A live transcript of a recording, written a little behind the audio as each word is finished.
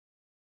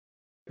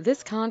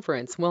This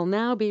conference will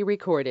now be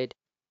recorded.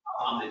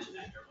 I'll mention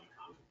that during my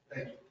comment.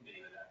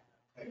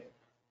 Thank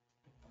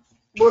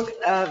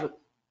you.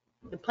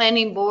 The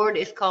planning board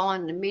is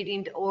calling the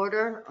meeting to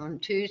order on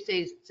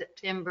Tuesday,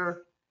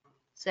 September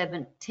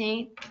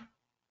 17th.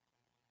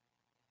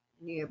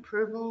 Need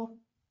approval?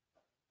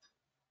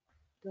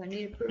 Do I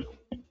need approval?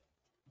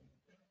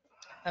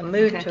 I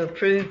move Okay. to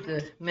approve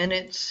the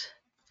minutes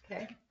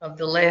Okay. of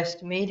the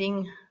last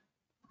meeting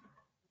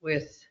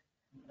with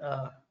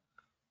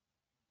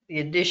the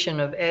addition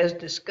of as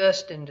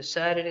discussed and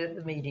decided at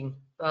the meeting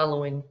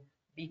following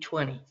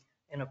B20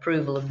 and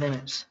approval of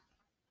minutes.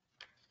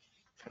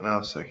 And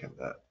I'll second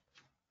that.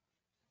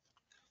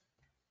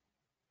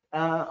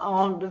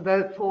 On the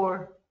vote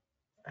for?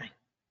 Aye.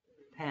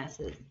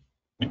 Passes.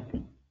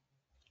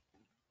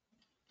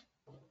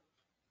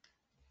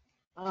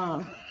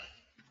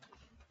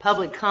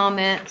 Public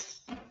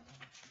comments.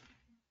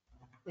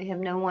 We have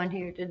no one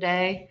here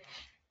today.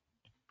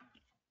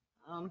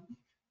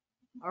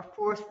 Our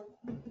fourth,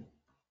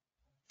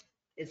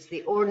 it's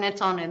the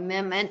ordinance on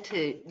amendment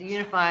to the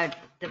Unified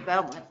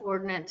Development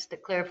Ordinance to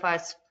clarify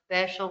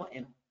special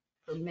and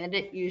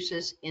permitted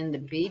uses in the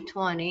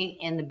B20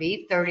 and the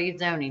B30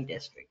 zoning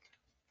district.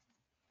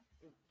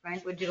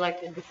 Frank, would you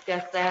like to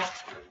discuss that?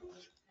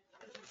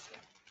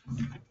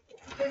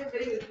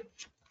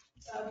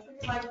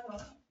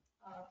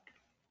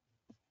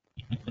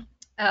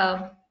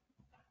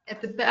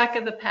 At the back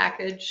of the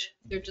package,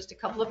 there are just a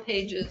couple of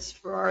pages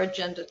for our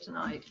agenda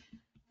tonight.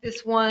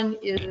 This one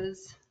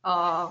is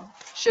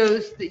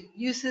shows the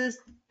uses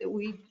that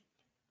we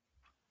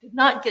did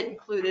not get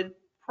included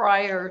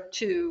prior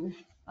to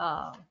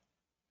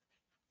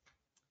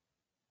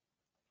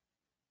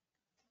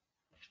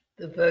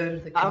The vote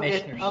of the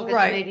commissioners. August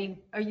Right.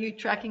 meeting. Are you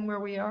tracking where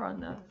we are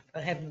on the?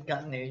 I haven't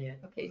gotten there yet.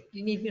 Okay, do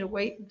you need me to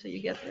wait until you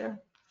get there?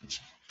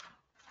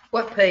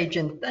 What page?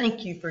 And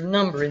thank you for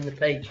numbering the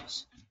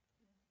pages.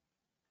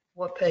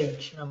 What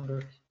page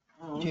number,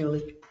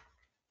 Julie?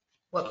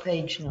 What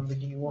page number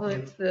do you Well,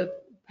 want? it's the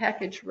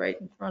package right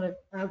in front of.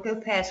 I'll go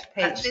past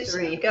page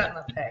 3. I've got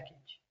my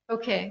package.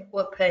 Okay,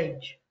 What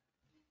page?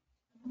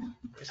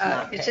 It's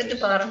at the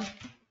bottom.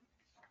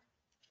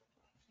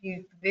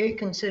 You very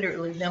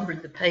considerately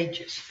numbered the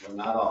pages. Well,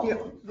 not all of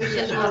them. This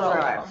is not all all of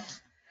right.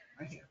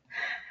 them.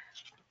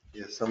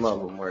 Yeah, some of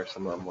them were,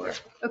 some of them were.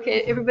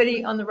 Okay,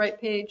 everybody on the right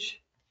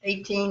page?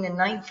 18 and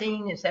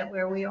 19, is that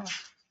where we are?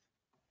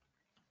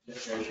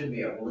 There should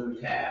be a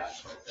blue tab that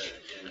says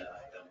agenda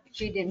item.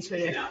 She didn't put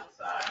Sticking it. out the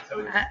side, so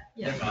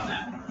Yeah. click on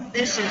that.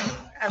 This is,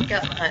 I've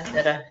got mine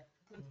that I,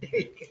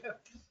 there you go.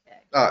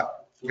 All right,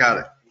 got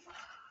it.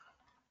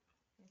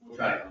 We'll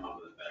try to come up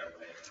with a better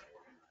way to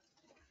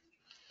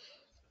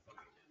organize it.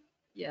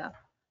 Yeah.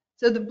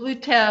 So the blue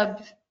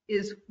tab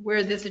is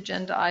where this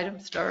agenda item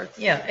starts.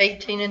 Yeah,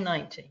 18 and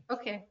 19.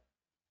 Okay.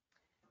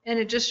 And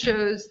it just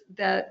shows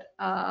that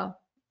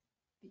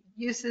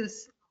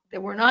uses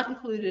that were not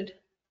included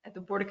at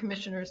the Board of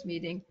Commissioners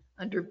meeting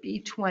under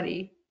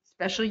B20,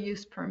 special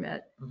use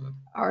permit, Mhm.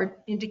 are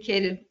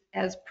indicated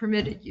as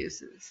permitted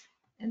uses.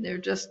 And they're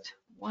just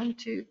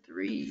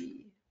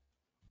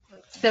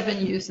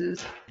 7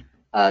 uses.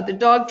 The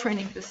dog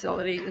training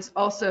facility is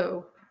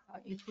also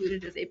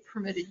included as a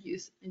permitted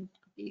use in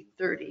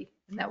B30,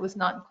 and that was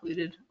not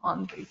included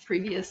on the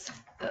previous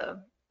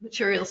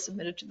materials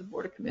submitted to the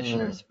Board of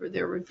Commissioners for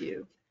their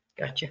review.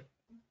 Gotcha.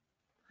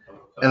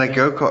 And a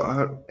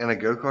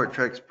go-kart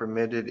track's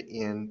permitted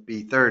in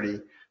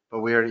B30,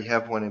 but we already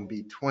have one in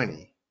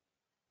B20.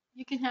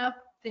 You can have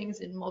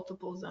things in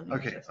multiple zoning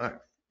Okay, districts. all right.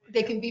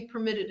 They can be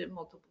permitted in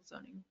multiple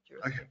zoning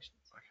jurisdictions.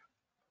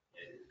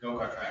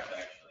 Go-kart tracks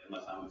actually,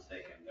 unless I'm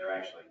mistaken, they're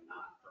actually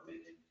not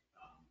permitted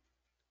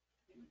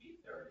in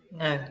B30.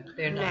 No,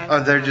 they're not.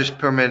 Oh, they're just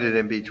permitted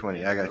in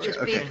B20. I got you. Just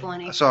Okay.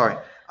 B20. Sorry.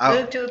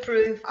 Move to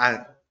approve.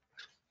 So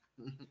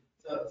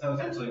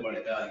essentially what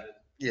it does is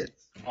Yes.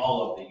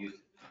 all of the uses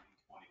in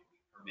B20 will be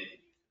permitted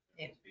uses.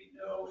 Yeah. There's be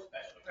no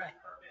special use Right.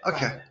 permit.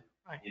 Okay.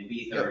 Right. In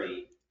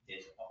B30,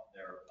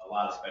 there are a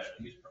lot of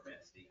special use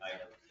permits, the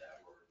items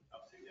that were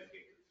of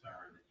significant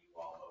concern that you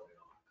all voted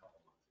on a couple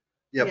months ago.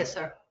 Yep. Yes,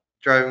 sir.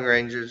 Driving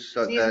ranges,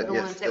 so These are that, the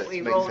yes, ones that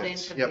we makes rolled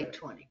sense. into Yep,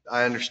 B20.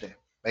 I understand.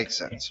 Makes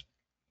sense.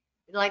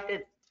 You'd like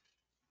to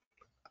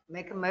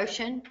make a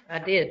motion? I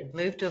did.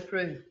 Move to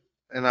approve.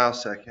 And I'll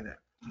second it.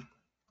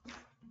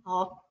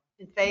 All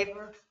in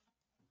favor?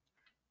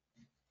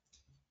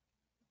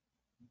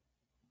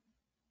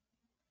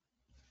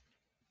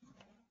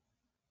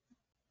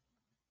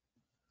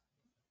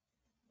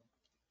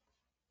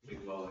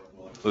 We'll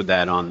include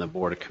that on the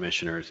Board of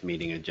Commissioners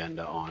meeting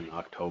agenda on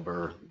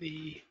October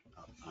the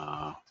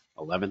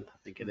 11th, I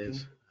think it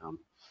is.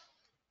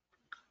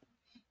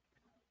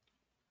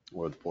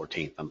 Or the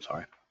 14th, I'm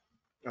sorry.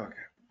 Okay.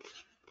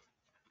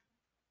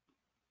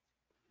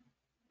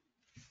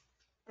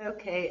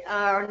 Okay,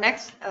 our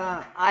next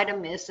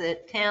item is the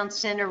town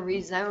center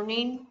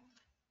rezoning.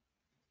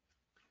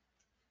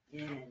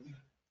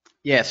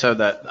 Yeah, so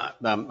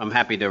I'm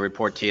happy to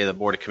report to you, the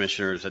Board of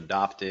Commissioners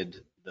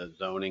adopted the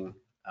zoning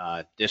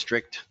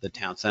district, the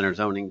town center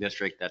zoning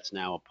district. That's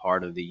now a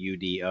part of the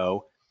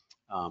UDO.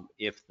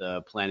 If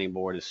the planning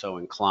board is so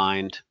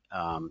inclined,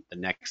 the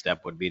next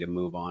step would be to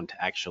move on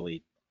to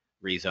actually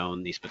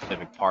rezone these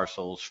specific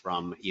parcels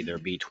from either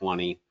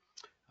B20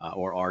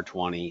 or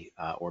R20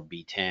 or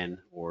B10,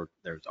 or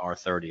there's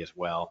R30 as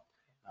well,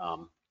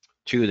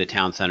 to the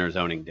town center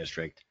zoning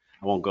district.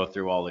 I won't go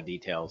through all the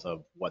details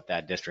of what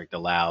that district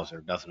allows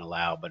or doesn't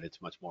allow, but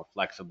it's much more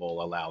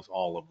flexible, allows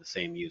all of the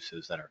same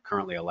uses that are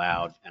currently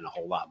allowed and a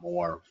whole lot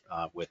more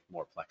with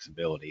more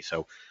flexibility.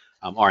 So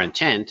our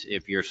intent,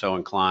 if you're so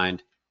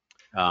inclined,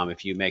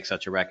 if you make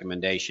such a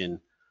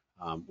recommendation,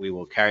 we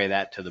will carry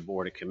that to the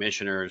Board of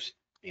Commissioners,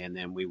 and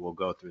then we will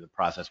go through the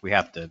process. We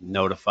have to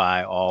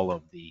notify all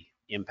of the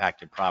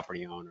impacted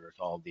property owners,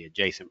 all of the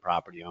adjacent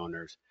property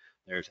owners.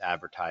 There's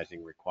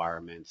advertising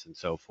requirements and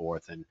so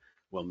forth, and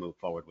we'll move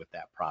forward with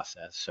that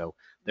process. So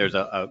there's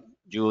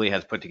Julie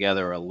has put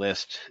together a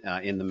list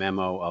in the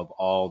memo of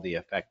all the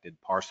affected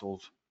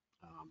parcels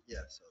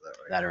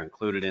that are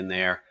included in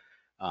there.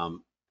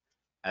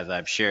 As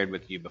I've shared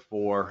with you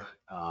before,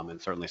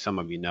 and certainly some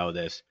of you know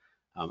this,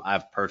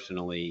 I've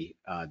personally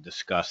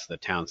discussed the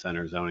town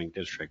center zoning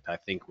district, I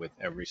think, with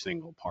every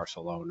single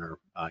parcel owner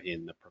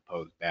in the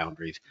proposed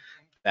boundaries.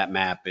 That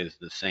map is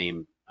the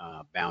same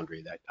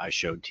boundary that I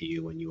showed to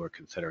you when you were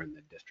considering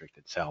the district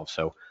itself.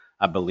 So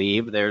I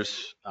believe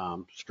there's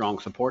strong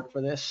support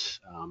for this.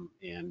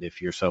 And if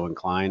you're so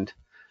inclined,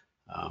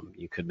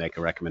 you could make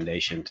a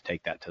recommendation to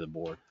take that to the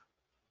board.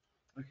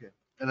 Okay.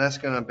 And that's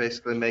going to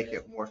basically make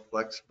it more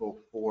flexible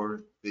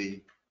for the,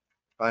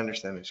 if I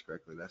understand this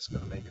correctly, that's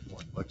going to make it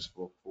more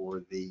flexible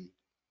for the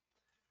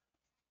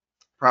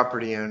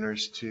property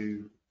owners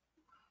to,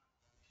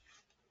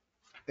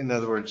 in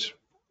other words,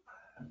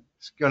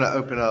 it's going to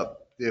open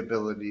up the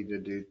ability to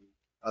do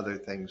other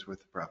things with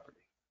the property.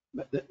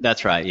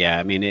 That's right. Yeah.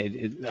 I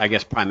mean, I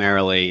guess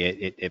primarily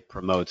it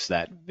promotes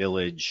that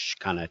village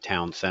kind of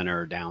town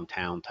center,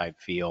 downtown type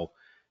feel.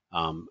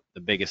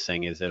 The biggest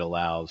thing is it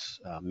allows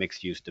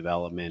mixed use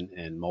development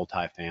and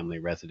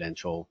multifamily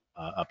residential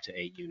up to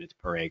 8 units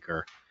per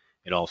acre.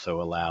 It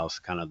also allows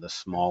kind of the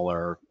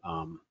smaller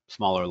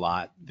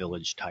lot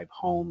village type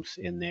homes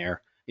in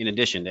there, in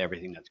addition to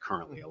everything that's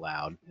currently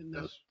allowed in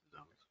those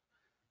zones.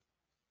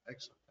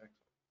 Excellent.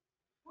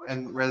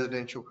 And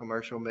residential,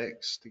 commercial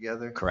mix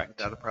together? Correct.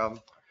 Without a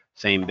problem?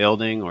 Same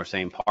building or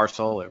same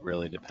parcel. It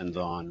really depends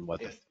on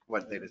what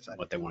they decide.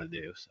 What they want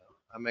to do. So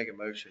I make a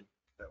motion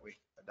that we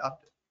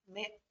adopt it.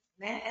 May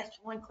I ask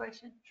one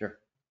question? Sure.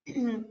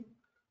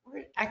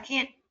 I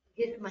can't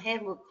get in my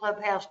head what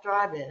Clubhouse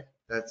Drive is.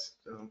 That's,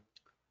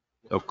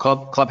 So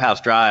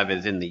Clubhouse Drive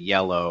is in the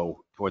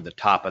yellow toward the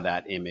top of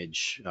that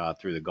image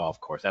through the golf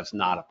course. That's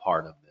not a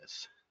part of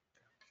this.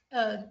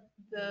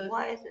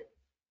 Why is it?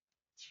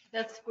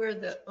 That's where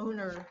the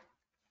owner.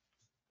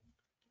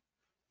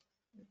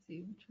 Let's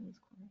see, which one's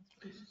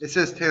it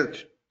says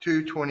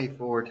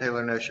 224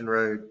 Taylor Notion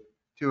Road,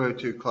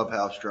 202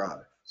 Clubhouse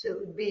Drive. So it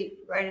would be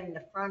right in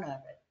the front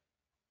of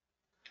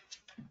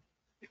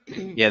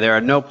it. Yeah, there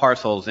are no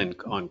parcels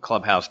on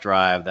Clubhouse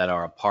Drive that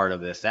are a part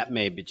of this. That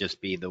may just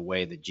be the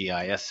way the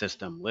GIS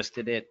system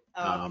listed it.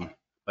 Okay.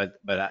 But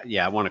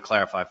yeah, I want to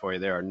clarify for you,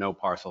 there are no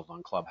parcels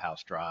on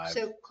Clubhouse Drive.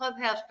 So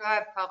Clubhouse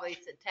Drive probably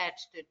is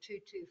attached to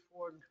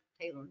 224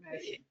 Taylor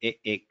Notion.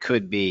 It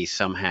could be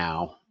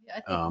somehow. Yeah,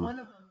 I think one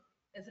of them,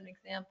 as an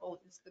example,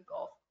 is the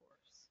golf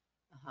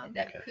course. And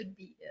that Okay. could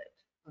be it.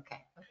 Okay.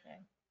 Okay.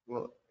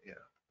 Well, yeah.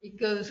 It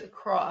goes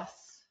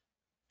across.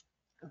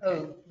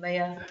 Oh,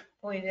 may I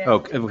point out? Oh,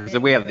 because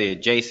we have the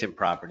adjacent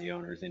property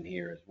owners in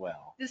here as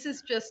well, This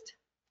is just.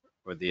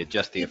 or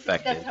just the That's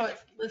affected. how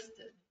it's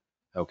listed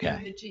in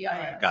Okay, the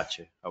GIS.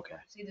 gotcha. Okay.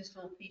 See this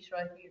little piece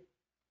right here?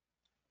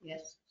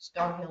 Yes.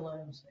 Star Hill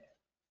owns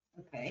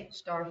that. Okay.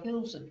 Star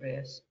Hill's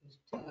address is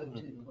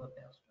 202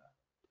 Clubhouse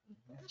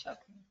Drive.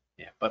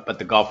 Yeah, but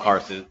the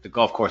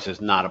golf course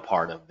is not a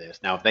part of this.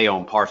 Now, if they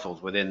own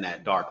parcels within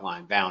that dark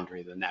line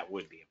boundary, then that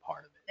would be a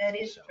part of it. That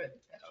is So, true.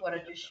 That's what I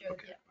just showed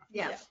okay. you.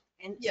 Yeah.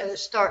 And so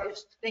Yes.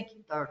 thank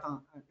you, start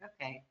on,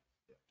 okay.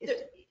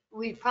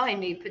 We probably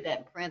need to put that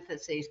in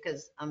parentheses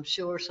because I'm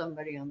sure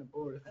somebody on the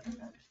board is going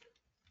to notice it.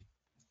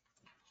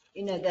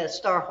 You know, that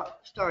Star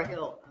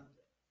Hill.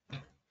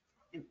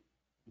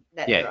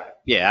 That Yeah, drive.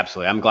 yeah,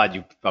 absolutely. I'm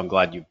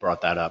glad you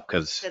brought that up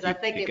because 'Cause I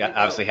think you it would go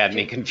obviously had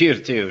me too-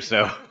 confused too.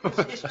 So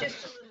It's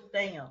just a little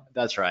down.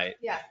 that's right.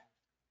 Yeah.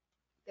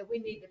 That we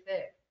need to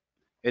fix.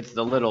 It's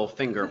the little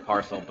finger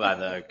parcel by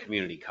the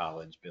community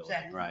college building,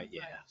 Exactly. right?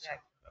 Yeah.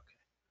 Exactly. Okay.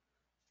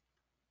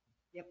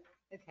 Yep.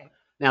 Okay.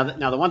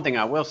 Now the one thing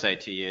I will say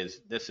to you is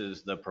this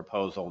is the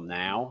proposal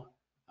now.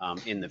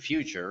 In the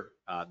future,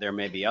 there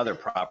may be other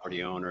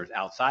property owners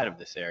outside of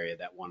this area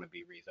that want to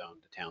be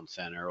rezoned to town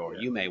center, or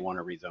you may want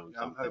to rezone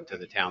something to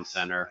the town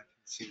center.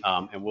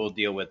 And we'll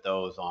deal with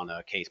those on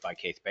a case by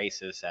case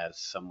basis as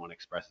someone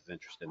expresses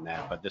interest in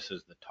that. But this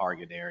is the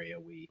target area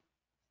we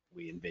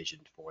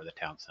envisioned for the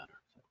town center.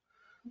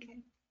 Okay.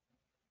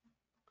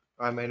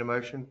 I made a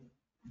motion.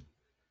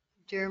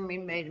 Jeremy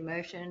made a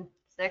motion,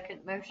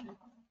 second motion.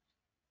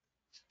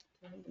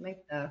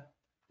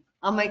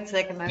 I'll make the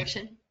second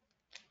motion.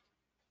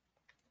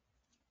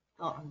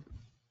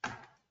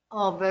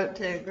 All vote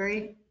to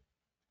agree.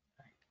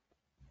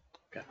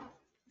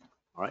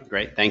 All right,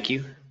 great, thank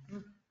you.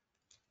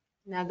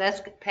 Now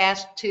that's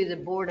passed to the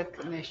Board of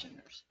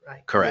Commissioners.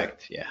 Right.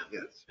 Correct, yeah.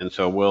 Yes. And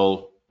so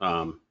we'll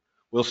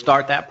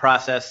start that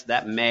process.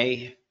 That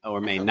may or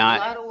may That's not.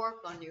 a lot of work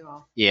on you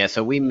all. Yeah,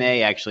 so we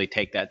may actually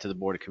take that to the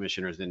Board of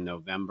Commissioners in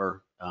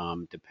November,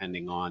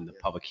 depending on the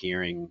public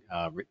hearing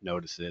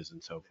notices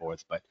and so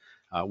forth, but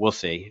we'll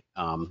see.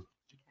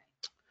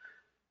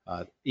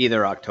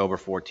 Either October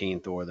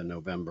 14th or the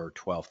November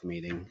 12th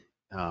meeting.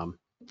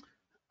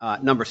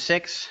 Number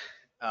 6,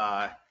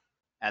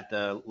 at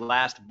the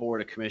last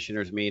Board of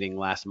Commissioners meeting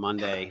last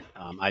Monday,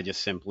 I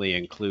just simply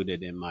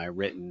included in my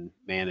written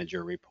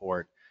manager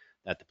report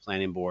that the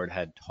planning board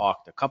had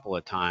talked a couple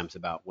of times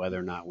about whether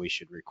or not we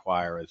should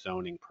require a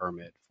zoning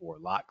permit for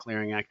lot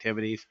clearing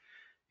activities.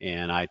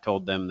 And I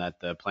told them that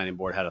the planning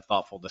board had a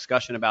thoughtful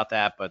discussion about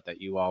that, but that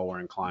you all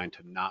were inclined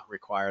to not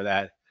require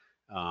that,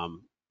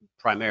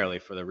 primarily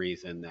for the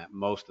reason that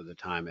most of the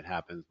time it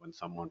happens when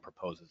someone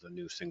proposes a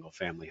new single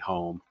family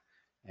home.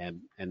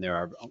 And there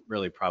are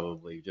really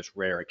probably just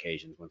rare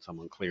occasions when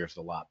someone clears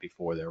the lot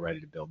before they're ready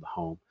to build the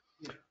home.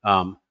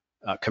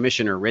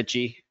 Commissioner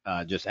Ritchie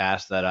just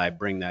asked that I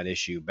bring that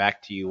issue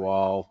back to you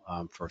all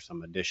for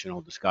some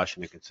additional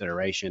discussion and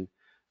consideration.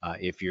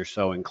 If you're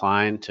so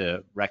inclined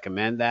to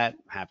recommend that,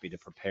 I'm happy to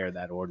prepare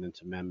that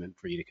ordinance amendment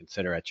for you to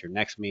consider at your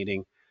next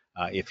meeting.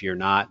 If you're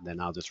not, then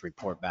I'll just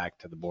report back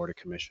to the Board of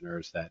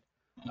Commissioners that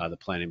the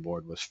planning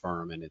board was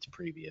firm in its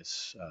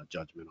previous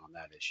judgment on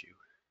that issue.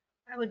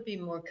 I would be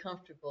more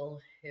comfortable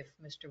if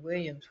Mr.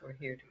 Williams were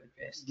here to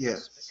address this.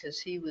 Yes. Because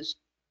he was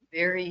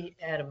very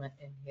adamant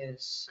in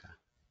his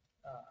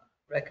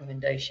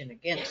recommendation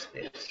against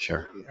this.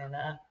 Sure. And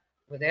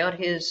without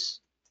his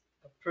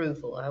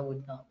approval, I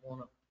would not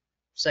want to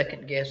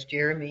second guess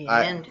Jeremy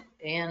and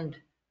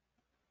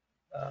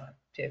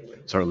Ted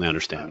Williams. Certainly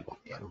understandable.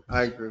 Yeah.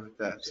 I agree with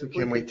that. So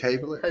can we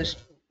table it? Post-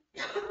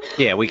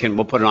 Yeah,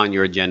 we'll put it on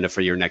your agenda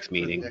for your next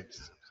meeting.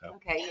 Next. So,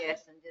 Okay,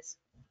 yes, and just,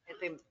 if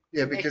they,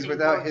 Yeah, because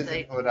without his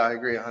input, I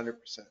agree 100%.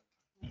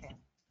 okay.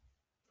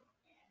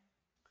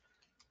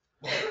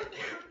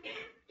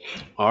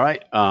 all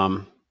right.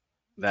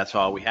 That's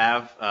all we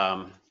have.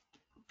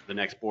 The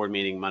next board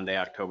meeting, Monday,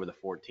 October the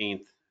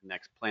 14th.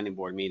 Next planning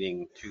board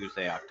meeting,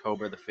 Tuesday,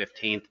 October the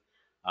 15th.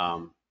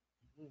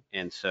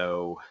 And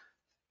so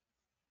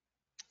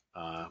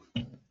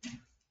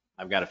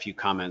I've got a few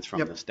comments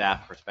from the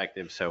staff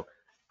perspective. So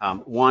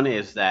one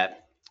is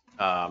that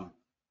I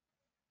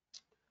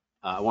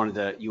wanted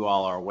to, you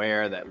all are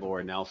aware that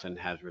Laura Nelson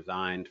has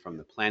resigned from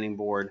the planning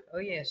board. Oh,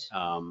 yes.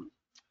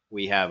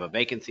 We have a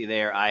vacancy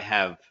there. I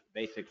have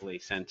basically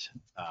sent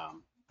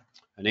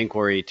an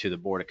inquiry to the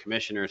Board of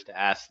Commissioners to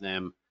ask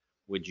them,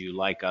 would you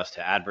like us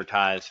to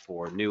advertise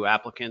for new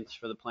applicants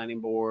for the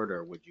planning board,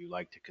 or would you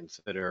like to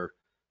consider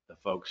the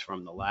folks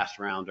from the last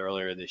round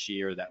earlier this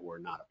year that were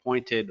not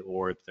appointed,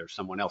 or if there's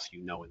someone else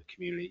you know in the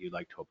community that you'd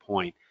like to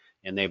appoint?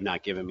 And they've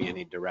not given me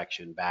any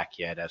direction back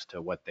yet as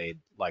to what they'd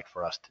like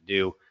for us to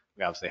do.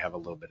 We obviously have a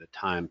little bit of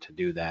time to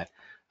do that.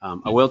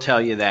 I will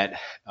tell you that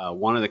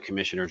one of the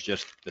commissioners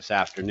just this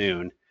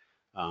afternoon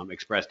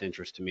expressed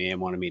interest to me and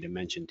wanted me to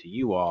mention to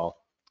you all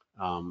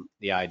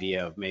the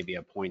idea of maybe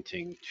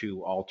appointing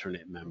 2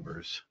 alternate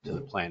members to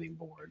the planning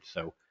board.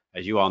 So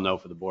as you all know,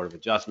 for the Board of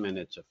Adjustment,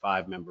 it's a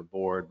 5-member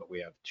board, but we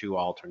have 2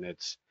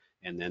 alternates,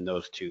 and then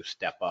those 2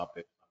 step up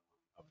if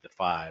of the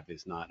 5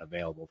 is not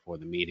available for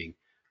the meeting.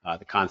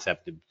 The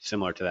concept is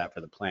similar to that for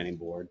the planning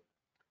board.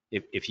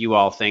 If you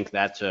all think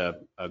that's a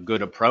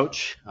good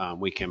approach,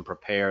 we can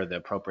prepare the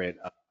appropriate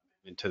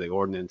into the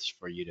ordinance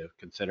for you to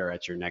consider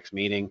at your next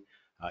meeting.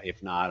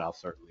 If not, I'll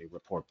certainly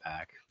report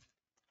back.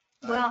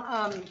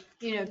 Well,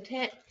 you know,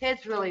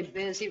 Ted's really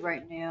busy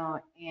right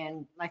now,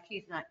 and like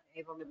he's not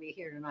able to be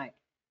here tonight.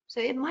 So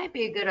it might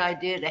be a good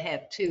idea to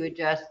have 2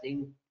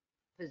 adjusting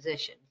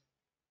positions.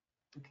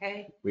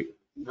 Okay?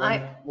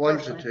 One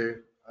to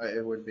 2,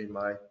 it would be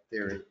my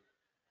theory.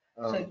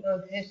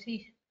 So has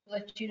he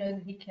let you know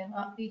that he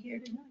cannot be here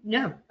tonight?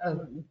 No,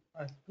 Oh,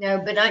 no,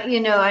 but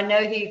I know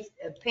he's,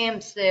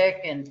 Pam's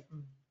sick, and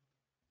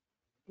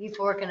he's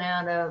working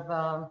out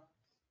of,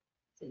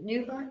 is it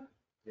New Bern?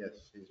 Yes,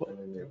 he's been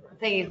in there. I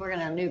think he's working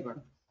out of New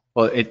Bern.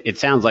 Well, it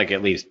sounds like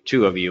at least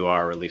 2 of you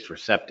are at least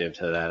receptive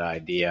to that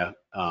idea.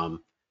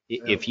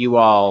 If you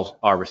all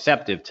are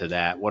receptive to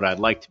that, what I'd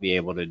like to be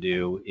able to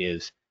do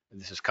is,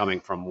 this is coming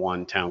from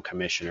one town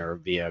commissioner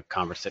via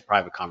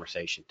private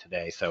conversation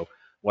today. So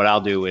what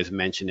I'll do is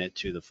mention it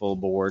to the full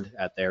board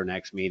at their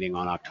next meeting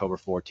on October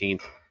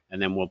 14th,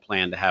 and then we'll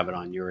plan to have it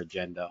on your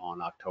agenda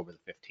on October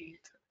the 15th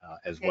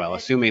as well,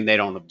 assuming they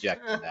don't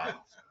object to that.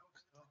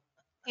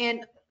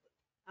 And,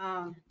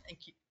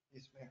 thank you.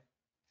 Yes, ma'am.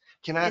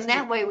 Can I ask and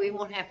that way we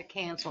won't have to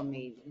cancel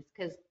meetings,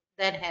 because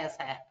that has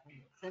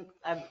happened since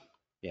I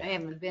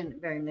haven't been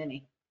very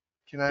many.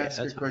 Can I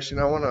ask a question?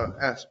 I want to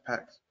ask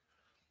Pax,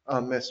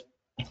 Miss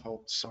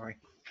Holt, sorry.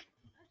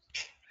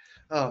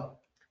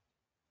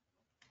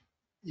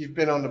 you've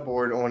been on the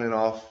board on and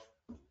off.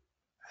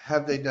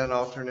 Have they done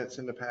alternates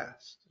in the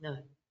past? No.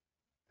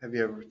 Have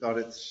you ever thought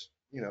it's,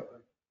 a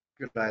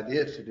good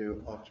idea to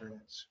do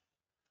alternates?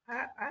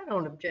 I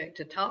don't object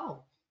at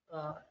all.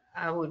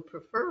 I would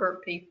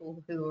prefer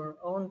people who are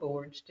on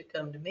boards to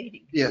come to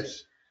meetings.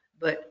 Yes.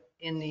 But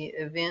in the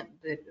event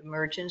that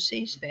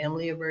emergencies,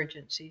 family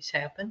emergencies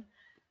happen,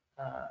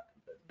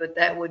 but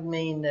that would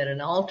mean that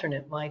an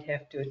alternate might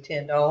have to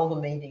attend all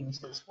the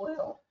meetings as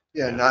well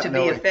Yeah, not to be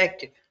knowing.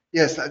 effective.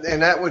 Yes,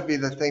 and that would be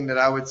the thing that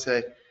I would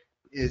say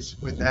is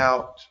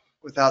without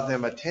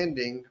them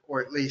attending,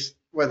 or at least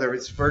whether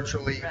it's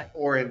virtually Right.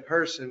 or in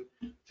person,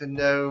 to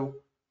know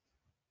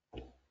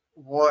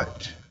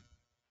what's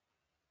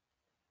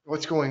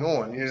going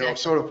on, Exactly.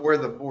 sort of where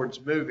the board's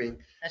moving.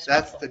 That's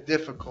That's my the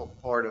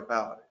difficult part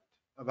about it,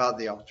 about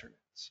the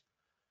alternates.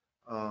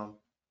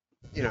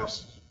 You know,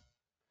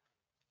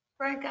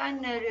 Frank, I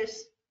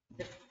noticed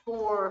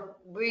before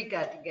we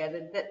got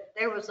together that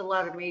there was a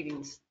lot of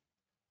meetings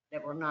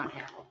that were not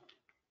held.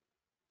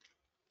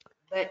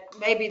 But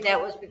maybe that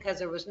was because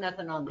there was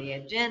nothing on the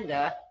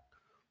agenda.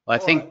 Well, I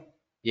think, or-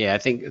 yeah, I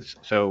think,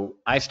 so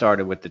I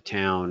started with the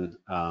town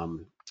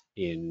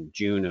in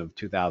June of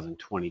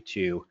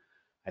 2022.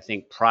 I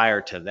think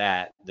prior to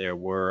that, there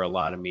were a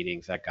lot of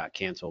meetings that got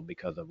canceled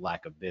because of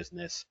lack of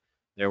business.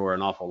 There were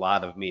an awful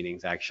lot of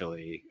meetings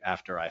actually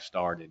after I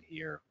started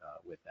here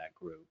with that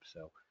group.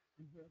 So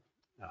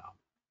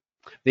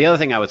the other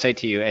thing I would say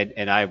to you,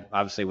 and I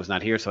obviously was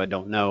not here, so I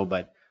don't know,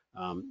 but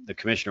the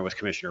commissioner was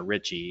Commissioner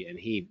Ritchie, and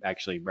he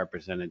actually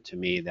represented to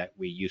me that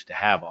we used to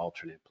have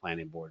alternate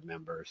planning board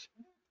members.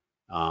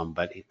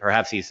 But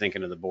perhaps he's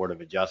thinking of the Board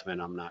of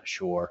Adjustment. I'm not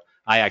sure.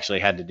 I actually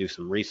had to do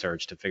some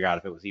research to figure out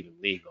if it was even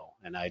legal.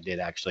 And I did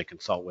actually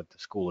consult with the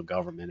School of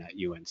Government at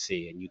UNC.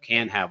 And you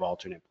can have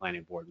alternate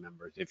planning board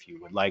members if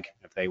you would like,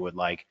 if they would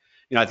like.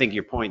 I think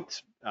your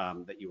point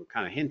that you were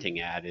kind of hinting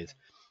at is,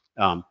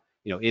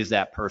 is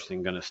that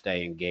person going to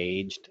stay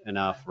engaged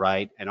enough,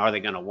 right? And are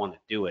they going to want to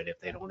do it if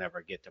they don't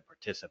ever get to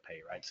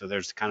participate, right? So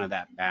there's kind of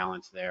that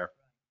balance there.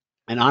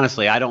 And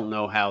honestly, I don't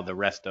know how the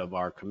rest of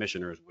our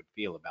commissioners would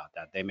feel about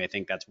that. They may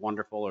think that's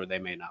wonderful, or they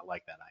may not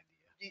like that idea.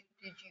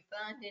 Did you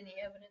find any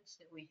evidence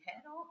that we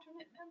had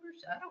alternate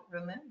members? I don't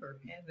remember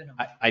having them.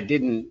 I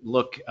didn't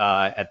look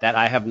at that.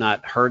 I have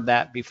not heard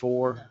that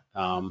before,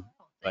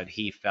 but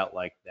he felt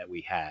like that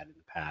we had in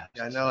the past.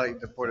 yeah, I know like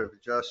the Board of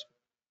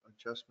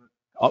Adjustment.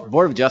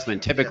 Board of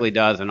Adjustment typically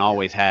does and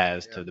always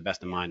has, to the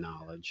best of my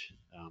knowledge.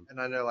 And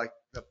I know like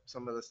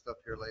some of the stuff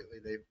here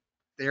lately,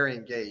 they're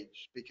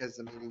engaged because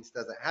the meetings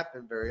doesn't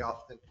happen very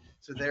often.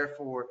 So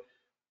therefore,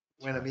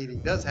 when a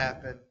meeting does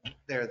happen,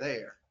 they're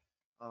there.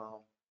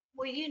 Well,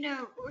 we're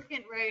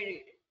getting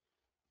ready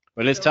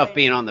But it's tough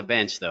being on the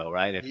bench, though,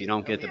 right? If you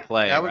don't get to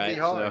play, That would right? be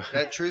hard. So-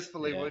 That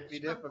truthfully Yeah. would be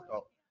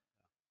difficult.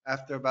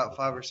 After about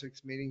 5 or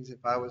 6 meetings,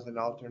 if I was an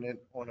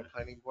alternate on a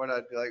planning board,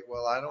 I'd be like,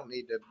 well, I don't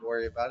need to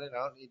worry about it.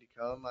 I don't need to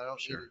come. I don't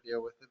need Sure. to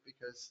deal with it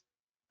because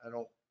I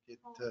don't get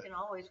We to. can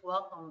always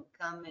welcome,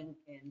 come and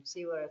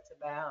see what it's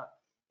about.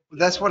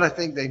 That's what I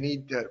think they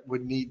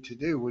would need to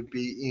do, would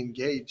be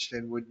engaged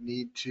and would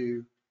need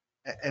to,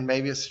 and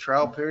maybe it's a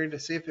trial period to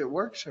see if it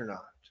works or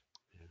not.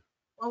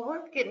 Well,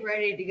 we're getting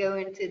ready to go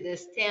into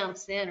this town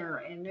center,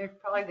 and there's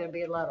probably going to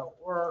be a lot of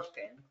work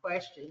and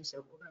questions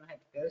that we're going to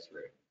have to go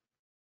through.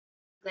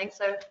 Think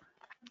so?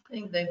 I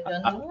think they've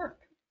done the work.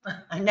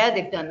 I know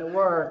they've done the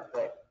work,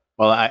 but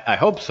Well, I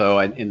hope so,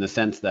 in the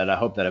sense that I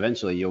hope that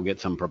eventually you'll get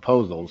some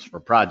proposals for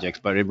projects,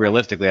 but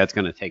realistically, that's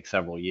going to take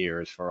several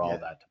years for all Yeah.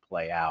 that to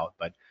play out.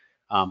 But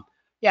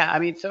yeah, I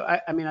mean, so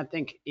I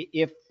think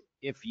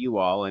if you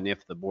all and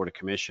if the Board of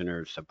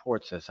Commissioners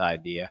supports this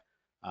idea,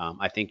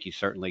 I think you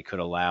certainly could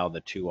allow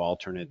the 2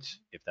 alternates,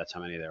 if that's how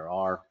many there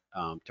are,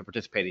 to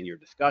participate in your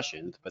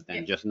discussions, but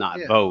then just not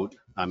Yeah, vote.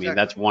 I mean, exactly.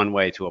 that's one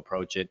way to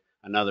approach it.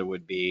 Another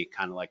would be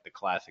kind of like the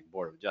classic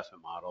Board of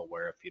Adjustment model,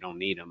 where if you don't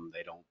need them,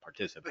 they don't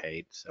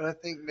participate. But I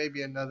think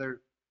maybe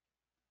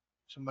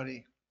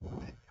somebody,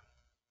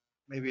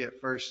 maybe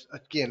at first,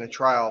 again, a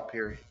trial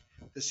period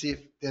to see if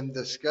them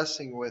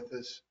discussing with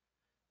us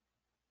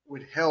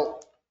would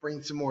help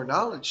bring some more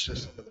knowledge to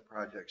some of the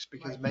projects,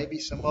 because maybe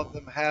some of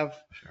them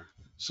have Sure.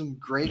 some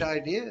great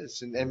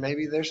ideas and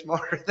maybe they're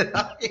smarter than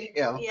I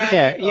am.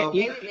 Yeah,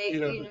 maybe they, you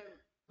know, may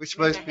Which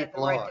not most have the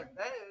people right are. to vote,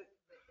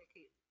 but they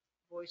could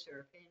voice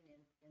their opinion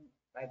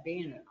by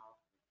being an alternate.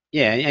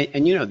 Yeah,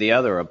 and the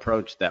other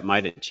approach that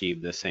might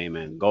achieve the same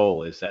end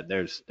goal is that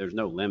there's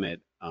no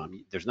limit.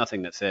 There's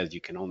nothing that says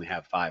you can only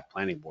have 5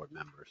 planning board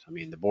members. I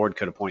mean, the board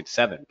could appoint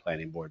 7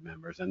 planning board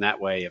members, and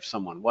that way, if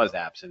someone was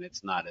absent,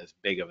 it's not as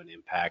big of an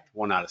impact.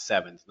 1 out of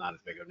 7 is not as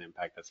big of an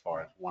impact as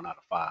far as 1 out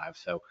of 5.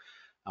 So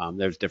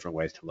there's different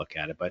ways to look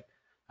at it. But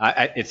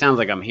it sounds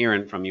like I'm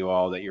hearing from you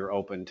all that you're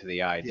open to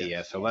the idea.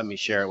 Yes. So let me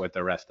share it with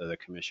the rest of the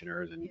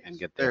commissioners and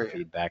get their There you go.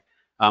 feedback.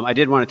 I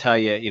did want to tell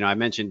you, I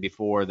mentioned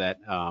before that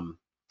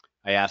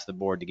I asked the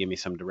board to give me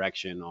some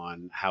direction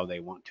on how they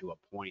want to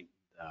appoint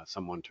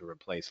someone to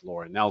replace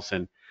Laura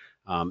Nelson.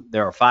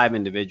 There are 5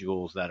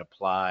 individuals that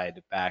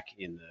applied back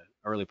in the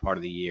early part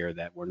of the year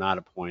that were not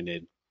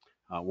appointed.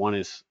 One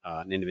is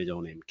an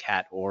individual named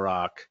Kat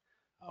Orok.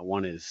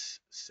 One is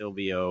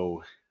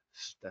Silvio,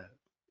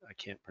 I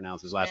can't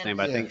pronounce his last name,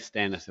 but I think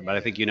Stanis, but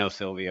I think you know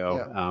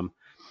Silvio.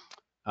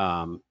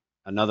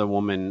 Another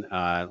woman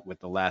with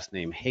the last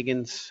name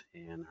Higgins,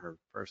 and her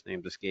first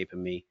name's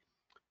escaping me,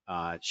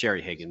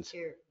 Sherry Higgins.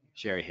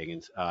 Sherry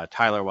Higgins,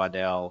 Tyler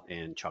Waddell,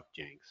 and Chuck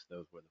Jenks.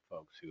 Those were the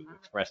folks who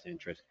expressed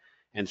interest.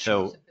 And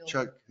so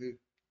Chuck, who?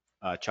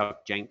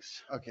 Chuck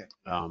Jenks. Okay.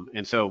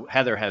 And so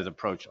Heather has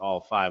approached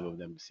all 5 of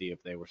them to see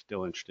if they were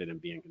still interested in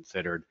being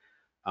considered.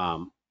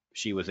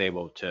 She was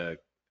able to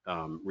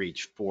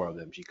reach 4 of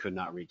them. She could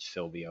not reach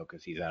Silvio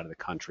because he's out of the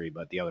country,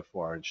 but the other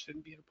 4 are interested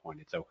in being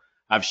appointed. So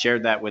I've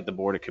shared that with the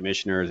Board of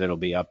Commissioners. It'll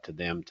be up to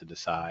them to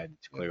decide.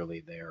 It's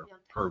clearly their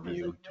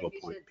purview to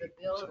appoint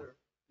people. So.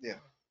 Yeah.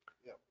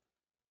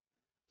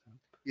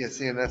 Yeah,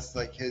 see, and that's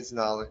like his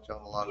knowledge on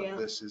a lot of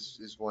this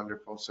is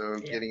wonderful. So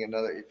getting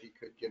another, if you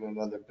could get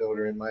another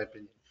builder, in my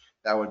opinion,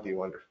 that would be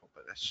wonderful.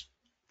 But that's.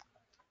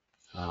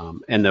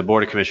 And the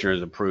Board of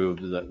Commissioners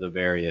approved the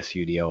various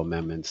UDO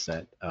amendments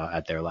that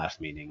at their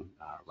last meeting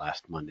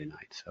last Monday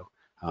night. So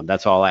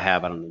that's all I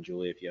have. I don't know,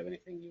 Julie, if you have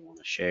anything you want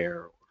to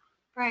share.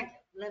 Frank,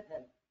 let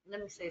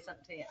me say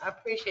something to you. I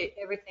appreciate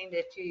everything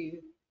that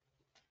you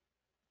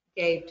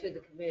gave to the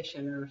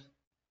commissioners,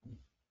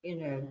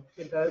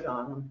 to vote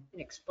on them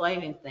and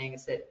explaining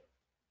things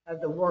of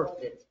the work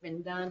that's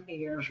been done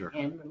here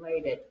and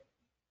related.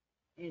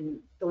 And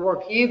the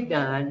work you've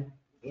done,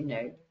 you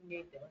need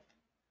to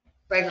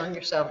brag on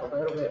yourself a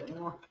little bit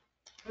more.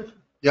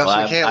 Yes,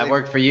 well, I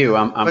work for you.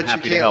 I'm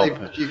happy to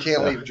help. You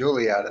can't leave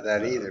Julie out of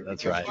that either.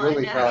 That's right.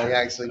 Julie probably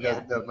actually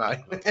doesn't know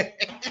mine.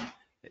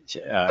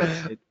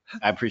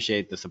 I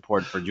appreciate the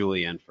support for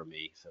Julie and for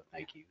me, so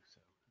thank you. So.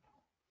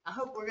 I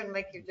hope we're going to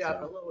make your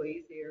job a little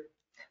easier.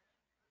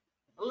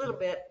 A little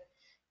bit.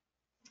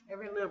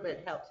 Every little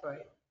bit helps,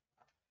 right?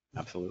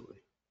 Absolutely.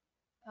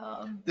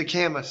 The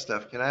CAMA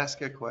stuff, can I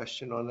ask a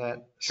question on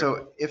that? Sure.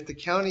 So if the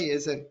county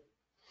isn't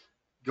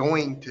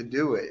going to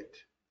do it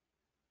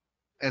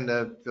and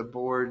the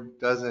board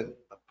doesn't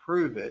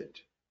approve it,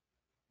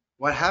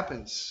 what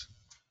happens?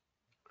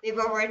 They've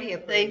already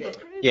approved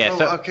it. Yeah.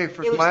 So okay,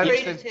 for It was my 3 to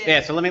understanding. 10.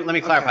 yeah. So let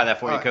me clarify Okay, that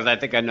for you all because I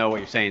think I know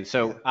what you're saying.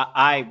 So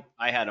I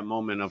had a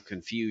moment of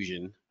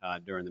confusion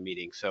during the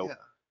meeting. So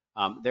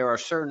there are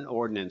certain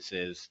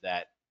ordinances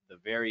that the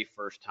very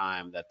first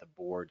time that the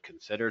board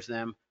considers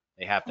them,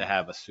 they have to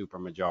have a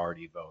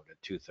supermajority vote, a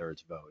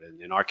 2/3 vote.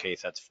 And in our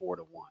case, that's 4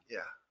 to 1.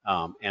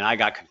 Yeah. And I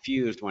got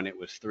confused when it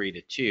was 3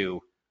 to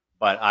 2,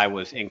 but I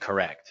was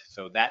incorrect.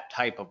 So that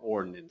type of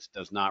ordinance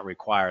does not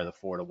require the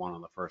 4 to 1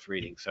 on the first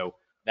reading. So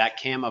that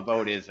CAMA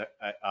vote is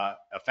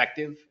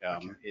effective.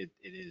 It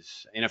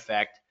is in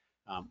effect.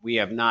 We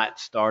have not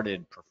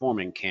started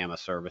performing CAMA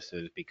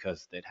services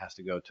because it has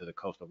to go to the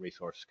Coastal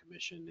Resources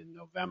Commission in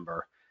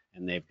November,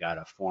 and they've got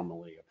to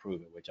formally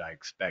approve it, which I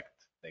expect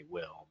they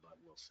will, but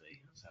we'll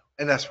see. So.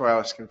 And that's where I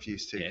was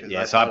confused too.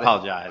 Yeah, so I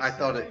apologize. I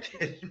thought it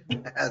did.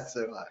 That's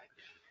so high.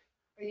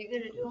 Are you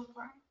going to do them,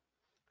 Frank?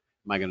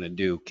 Am I going to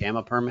do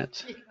CAMA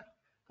permits?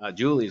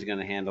 Julie's going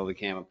to handle the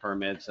CAMA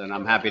permits, and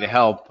I'm happy to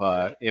help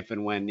if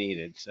and when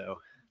needed.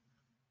 So.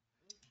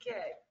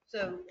 Okay,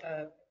 so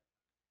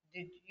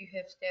did you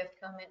have staff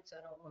comments?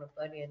 I don't want to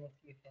butt in if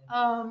you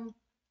can.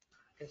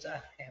 Because I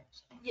have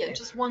some. Yeah,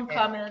 just one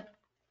comment.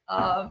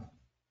 I'll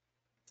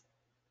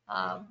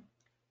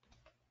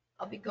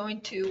be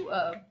going to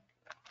a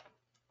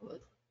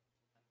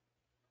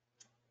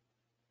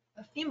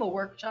FEMA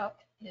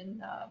workshop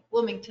in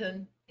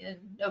Bloomington in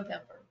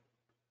November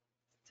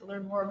to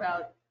learn more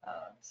about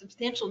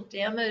substantial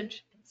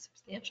damage and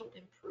substantial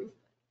improvement.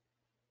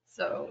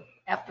 So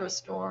after a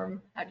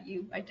storm, how do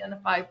you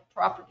identify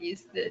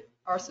properties that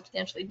are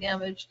substantially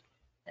damaged,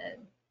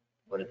 and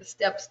what are the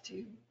steps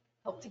to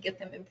help to get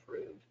them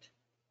improved?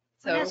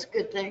 So That's a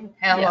good thing.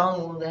 How Yeah. long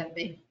will that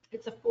be?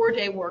 it's a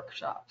 4-day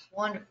workshop.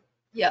 Wonderful.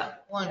 Yeah,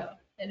 Wonderful.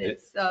 and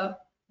it's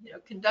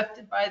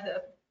conducted by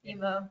the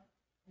FEMA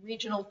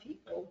regional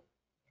people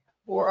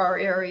for our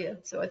area.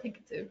 So I think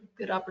it's a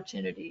good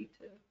opportunity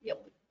to be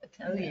able to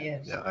attend. Oh, that.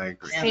 yes. Yeah, I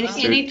agree.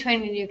 Any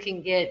training you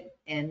can get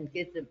and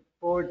get the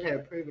board to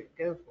approve it,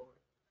 go for it.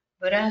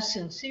 But I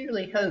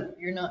sincerely hope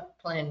you're not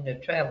planning to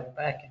travel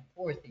back and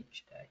forth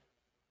each day.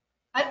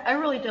 I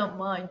really don't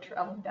mind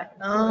traveling back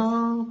and forth.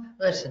 Oh,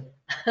 listen,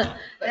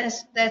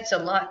 that's a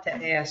lot to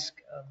ask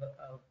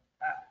of.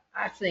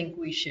 I think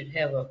we should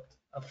have a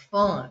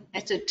fun.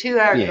 It's a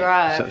 2-hour Yeah.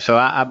 drive. So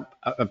I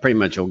pretty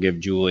much will give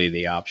Julie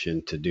the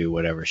option to do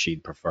whatever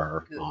she'd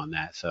prefer Good. on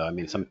that. So I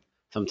mean,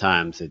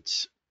 sometimes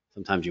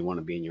you want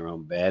to be in your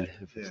own bed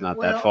if it's Yeah. not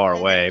Well, that far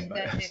then away.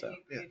 that's- But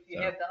if so.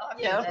 you have the option,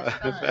 Yeah.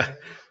 that's fine.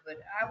 But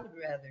I would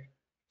rather.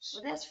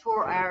 Well, that's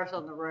 4 hours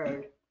on the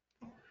road.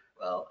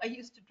 Well, I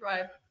used to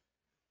drive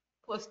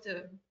close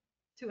to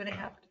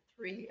 2.5 to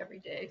 3 every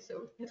day,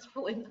 so it's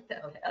really not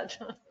that bad.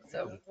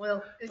 So,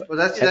 Well, Well,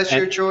 that's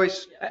your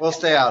choice. We'll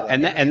stay out of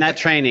it. And that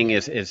training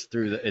is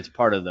through it's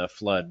part of the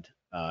flood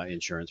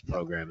insurance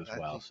program as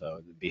well. So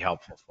it'd be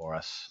helpful for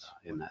us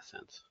in that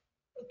sense.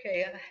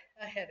 okay,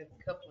 I had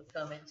a couple of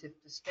comments, if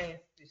the staff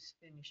is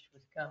finished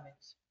with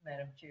comments,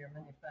 Madam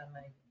Chairman, if I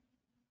may.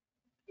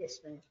 Yes,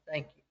 ma'am.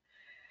 Thank you.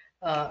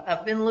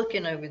 I've been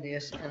looking over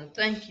this, and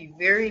thank you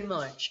very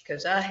much,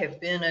 because I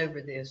have been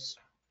over this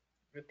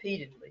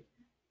repeatedly.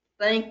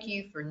 Thank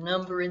you for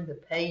numbering the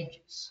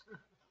pages.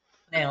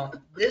 Now,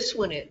 this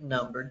one isn't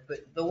numbered, but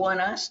the one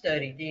I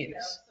studied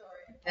is.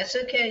 That's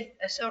okay.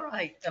 That's all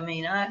right. I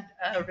mean, I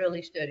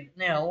really studied.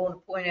 Now, I want to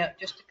point out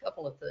just a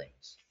couple of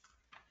things.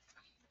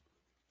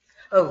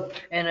 Oh,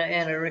 and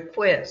a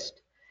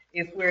request.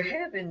 If we're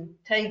having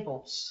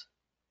tables,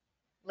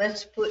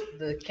 let's put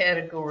the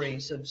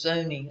categories of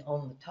zoning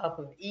on the top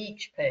of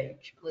each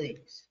page,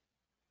 please.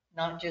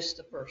 Not just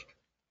the first one.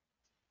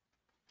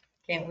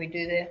 Can't we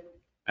do that?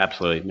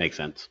 Absolutely, makes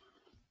sense.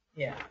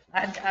 Yeah.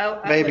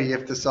 Maybe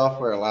if the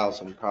software allows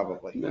them,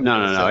 probably. No.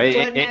 Well, no,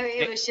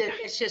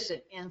 it's just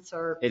an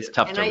insert. It's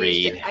tough And to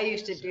read. I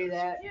used to do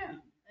that. Yeah,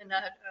 and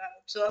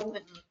so I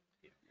went and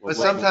But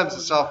sometimes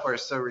the software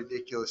is so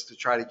ridiculous to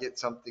try to get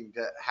something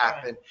to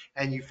happen,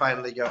 and you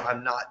finally go,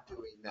 I'm not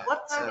doing that.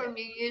 What So- program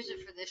do you use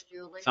it for this,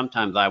 Julie?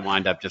 Sometimes I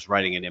wind up just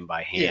writing it in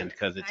by hand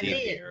because it's I did.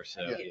 easier.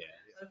 So I did.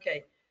 yeah.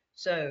 okay,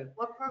 so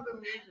What program are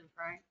you using,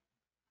 Frank?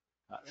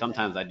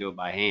 Sometimes I do it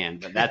by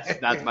hand, but that's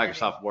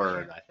Microsoft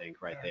Word, I think,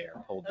 right there.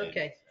 Hold in.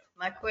 okay,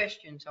 my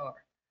questions are,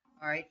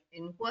 all right,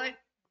 in what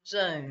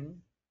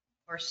zone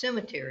are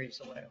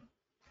cemeteries allowed?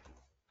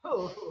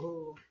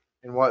 Oh,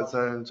 In what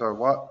zones are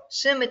what?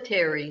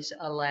 Cemeteries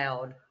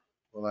allowed.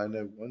 Well, I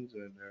know one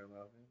zone they're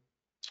allowed in.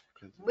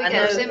 'Cause we I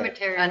got know-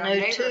 cemetery I in our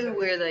know two neighborhood.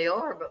 where they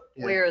are, but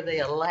Yeah. where are they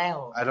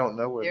allowed? I don't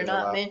know where They're they're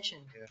not allowed.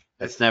 mentioned. Yeah.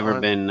 That's never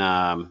been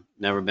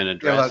Yeah,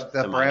 addressed like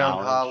the to my Brown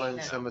knowledge. Holland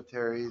No.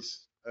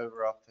 cemeteries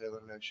over off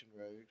Taylor Notion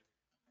Road,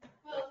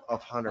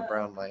 off Hunter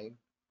Brown Lane.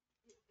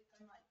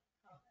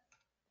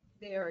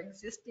 They are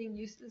existing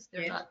uses,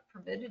 they're Yes. not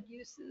permitted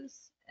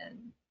uses,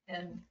 and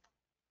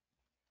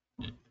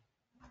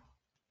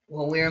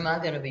Well, where am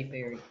I gonna be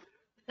buried?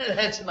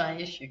 That's my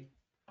issue.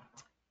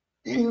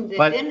 The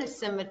But- Dennis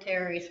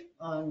cemeteries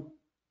on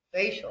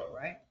Bayshore,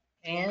 right?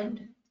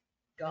 And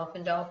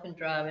Dolphin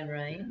driving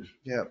range,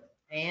 Yep,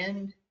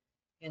 and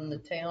in the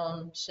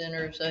town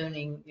center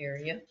zoning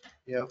area.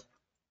 yep.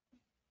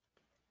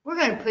 We're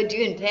gonna put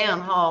you in town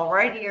hall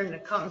right here in the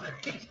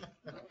concrete.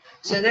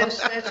 So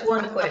that's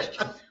one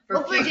question. For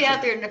We'll put you future.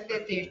 out there in the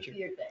 50th future.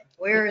 year thing.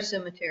 Where are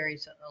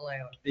cemeteries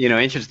allowed?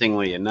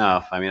 Interestingly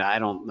enough, I mean, I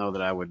don't know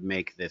that I would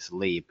make this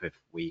leap if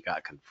we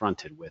got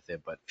confronted with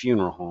it, but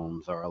funeral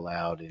homes are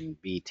allowed in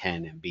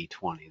B10 and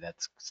B20.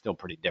 That's still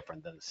pretty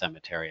different than a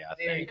cemetery, I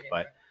Very think.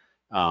 But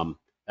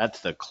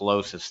that's the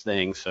closest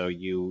thing. So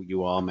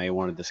you all may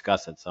want to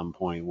discuss at some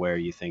point where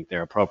you think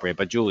they're appropriate.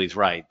 But Julie's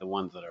right. The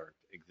ones that are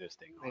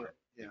existing are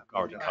Yeah.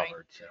 already Right.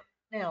 covered. So.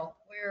 Now,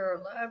 where are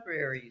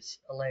libraries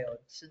allowed?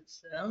 Since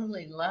the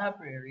only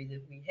library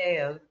that we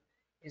have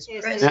is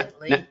Yes.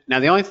 presently. Now,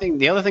 the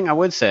other thing I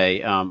would say,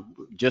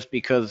 just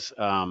because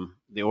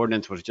the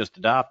ordinance was just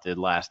adopted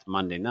last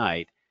Monday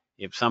night,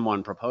 if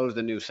someone proposed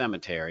a new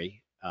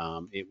cemetery,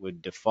 it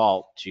would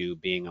default to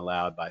being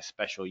allowed by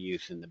special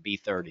use in the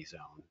B30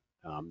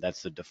 zone.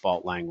 That's the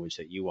default language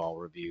that you all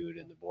reviewed,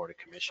 and the Board of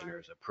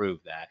Commissioners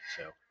approved that.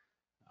 So,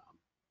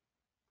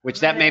 which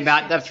that may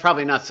not, that's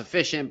probably not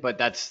sufficient, but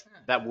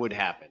that would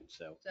happen.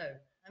 So. So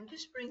I'm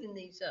just bringing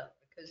these up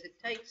because it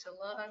takes a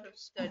lot of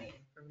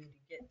studying for me to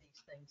get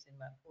these things in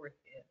my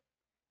forehead.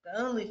 The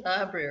only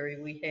library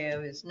we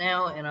have is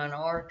now in an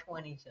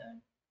R20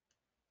 zone.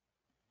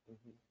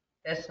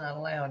 That's not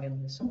allowed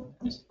in this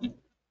ordinance.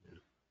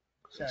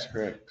 So, That's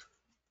correct.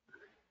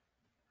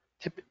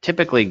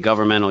 Typically,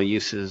 governmental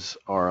uses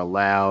are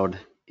allowed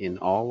in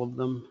all of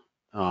them.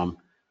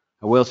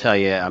 I will tell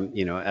you,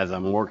 as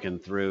I'm working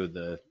through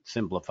the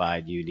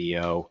simplified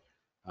UDO,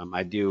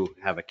 I do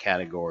have a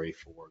category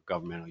for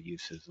governmental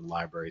uses and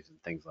libraries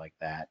and things like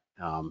that.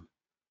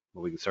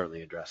 But we can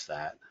certainly address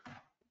that.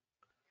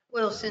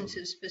 well, since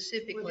it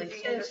specifically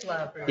says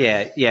library.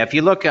 Yeah. If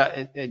you look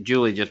at,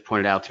 Julie just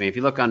pointed out to me, if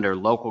you look under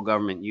local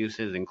government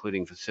uses,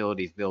 including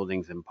facilities,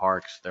 buildings, and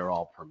parks, they're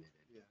all permitted.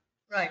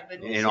 Right, but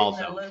this And isn't a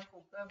also-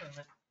 local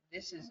government.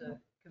 This is a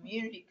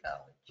community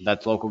college.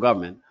 That's local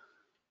government.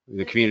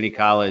 The community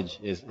college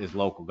is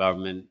local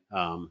government,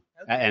 and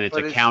it's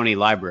But a it's- county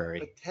library.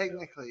 But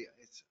technically,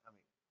 it's, I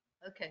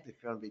mean, Okay, if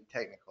you want to be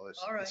technical,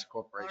 it's All right, a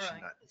corporation, all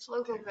right. not. It's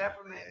local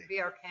government, it'd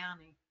be our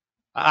county.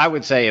 I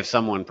would say if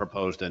someone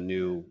proposed a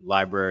new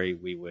library,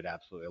 we would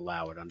absolutely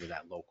allow it under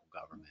that local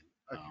government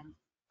Okay.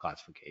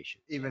 classification.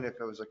 Even if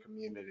it was a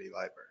community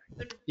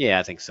library. Yeah,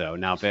 I think so.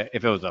 Now, if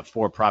it was a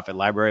for-profit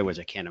library, which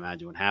I can't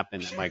imagine would happen,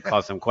 that might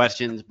cause some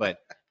questions, but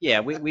yeah,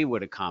 we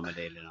would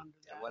accommodate it under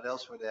Yeah, that. what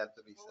else would it have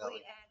to be Well,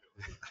 selling?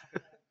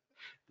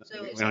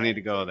 So We it's don't need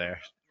to go there.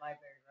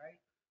 library, right?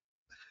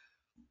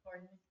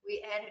 Pardon me?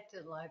 We added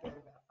to the library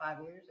about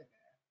 5 years ago.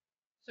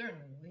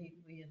 Certainly,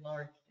 we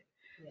enlarged it.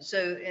 Yeah.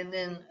 So, and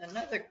then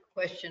another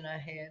question I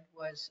had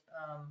was,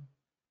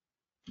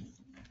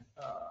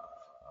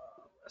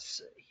 let's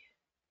see.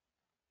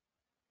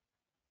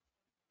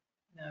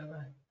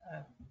 No,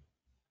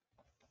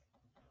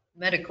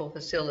 medical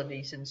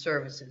facilities and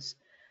services,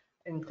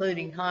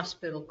 including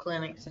hospital,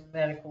 clinics, and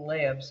medical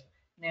labs.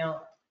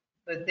 Now,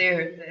 but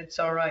there, it's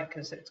all right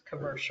because it's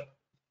commercial.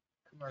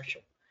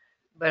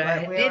 But I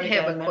Right, we did already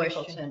have got a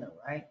medical question. center,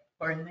 right?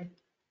 Pardon me?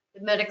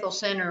 The medical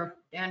center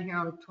down here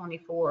on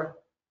 24,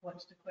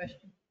 What's the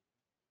question?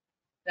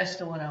 That's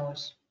the one I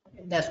was,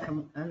 that's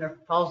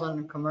falls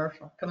under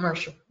commercial.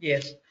 commercial,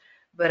 yes.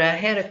 But I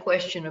had a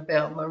question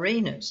about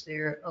marinas.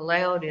 They're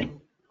allowed in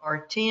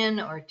R10,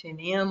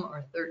 R10M,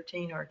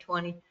 R13,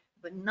 R20,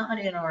 but not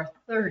in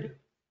R30.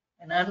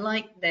 And I'd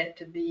like that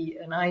to be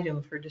an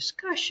item for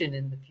discussion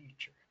in the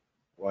future.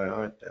 Why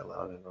aren't they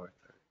allowed in R30?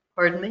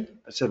 Pardon me?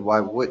 I said,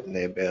 why wouldn't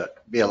they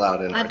be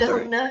allowed in I R30?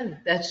 don't know.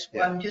 That's why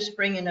Yeah. I'm just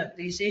bringing up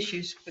these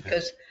issues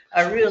because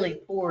I really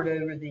pored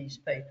over these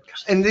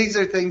papers. And these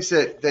are things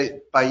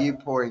that by you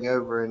pouring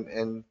over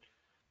and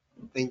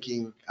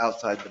thinking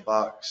outside the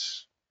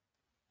box,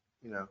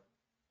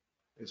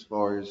 as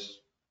far as,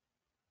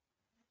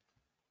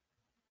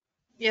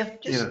 Yeah,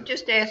 Yeah.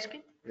 just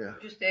asking, yeah.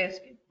 just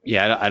asking.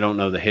 Yeah, I don't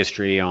know the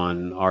history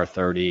on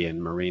R30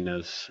 and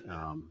marinas.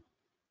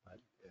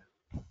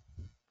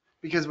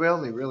 Because we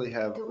only really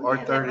have Do we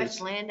have that much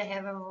R30s. land to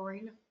have a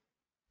marina?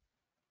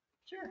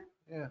 Sure.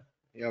 Yeah,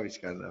 you always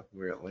got enough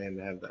land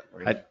to have that.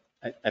 Marina.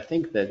 I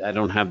think that I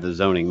don't have the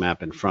zoning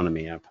map in front of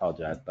me. I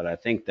apologize, but I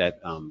think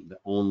that the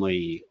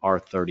only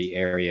R30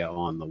 area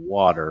on the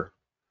water,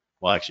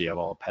 well, actually, you have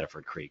all of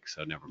Pettiford Creek,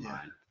 so never Yeah.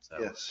 mind. So,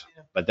 Yes.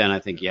 but then I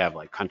think you have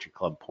like Country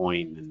Club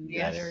Point and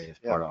Yes. that area is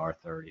part of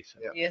R30. So.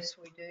 Yeah. Yes,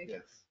 we do.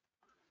 Yes.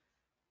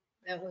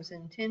 That was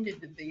intended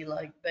to be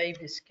like Bay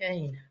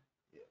Biscayne,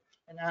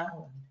 an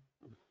island.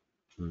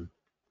 Hmm.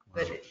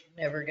 But it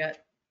never got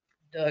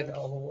dug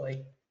all the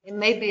way. It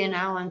may be an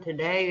island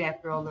today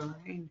after all the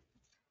rain.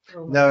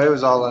 No, it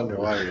was all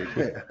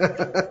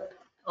underwater.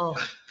 Oh,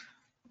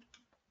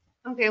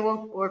 Okay,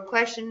 well, we're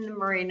questioning the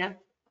marina,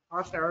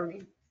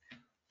 R30,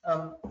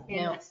 now,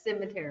 and the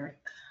cemetery.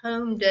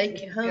 home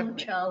Government.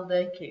 child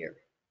daycare.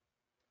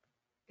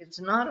 It's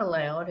not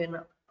allowed in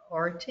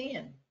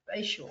R10,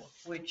 Bayshore,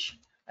 which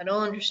I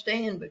don't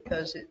understand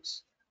because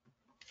it's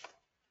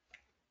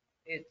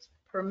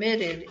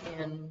permitted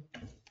in,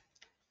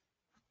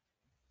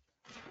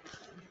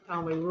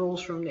 Probably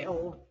rules from the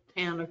old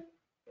town of,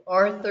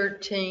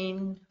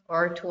 R13,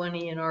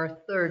 R20, and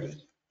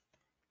R30.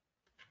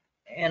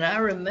 And I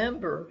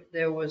remember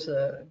there was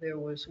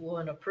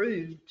one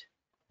approved,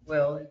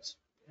 well, it's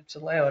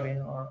allowed in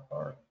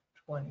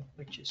R20,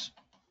 which is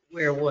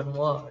where one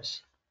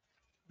was.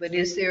 But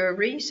is there a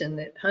reason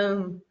that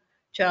home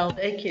child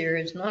daycare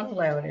is not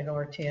allowed in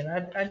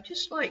R10? I'd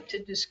just like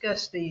to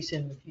discuss these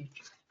in the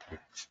future.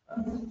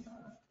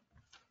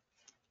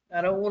 I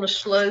don't want to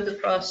slow the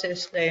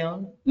process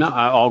down. No,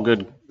 all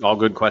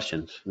good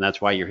questions, and that's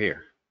why you're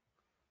here.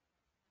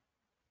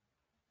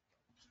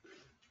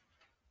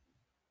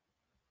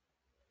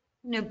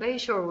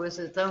 Bayshore was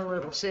its own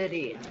little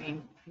city,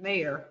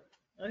 mayor.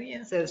 Oh,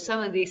 yeah. So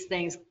some of these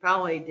things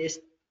probably just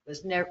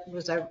was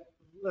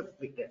overlooked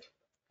because.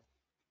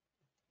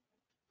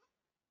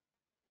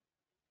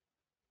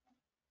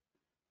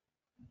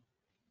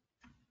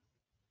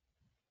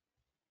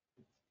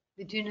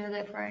 Did you know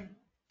that, Frank?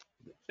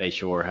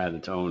 Bayshore had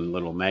its own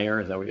little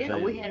mayor. Is that what you're Yeah,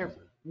 saying? we had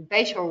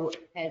Bayshore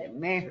had a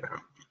mayor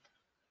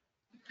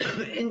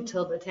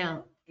until the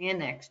town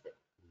annexed it.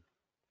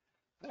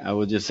 I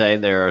will just say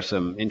there are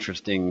some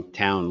interesting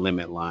town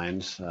limit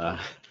lines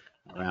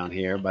around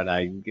here, but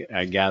I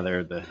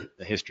gather the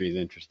history is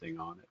interesting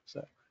on it.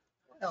 So.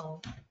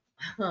 Well,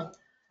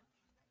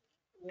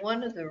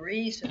 one of the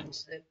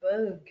reasons that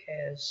Vogue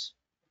has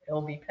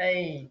LB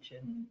Page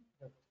and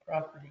the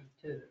property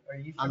too, are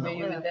you On the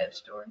familiar with left. that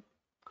story?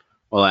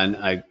 Well, and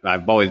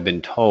I've always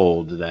been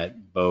told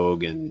that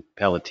Bogue and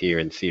Pelletier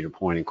and Cedar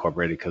Point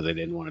incorporated because they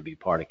didn't want to be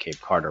part of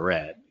Cape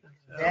Carteret.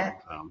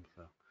 Exactly.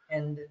 So.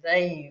 And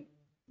they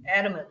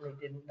adamantly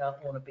did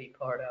not want to be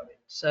part of it.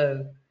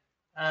 So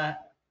I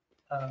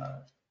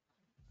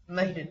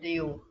made a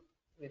deal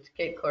with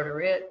Cape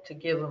Carteret to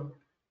give them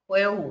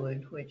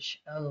Quailwood,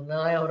 which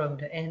allowed them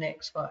to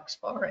annex Fox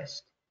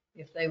Forest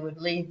if they would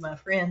leave my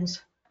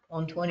friends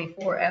on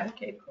 24 out of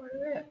Cape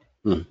Carteret.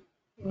 Hmm.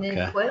 And then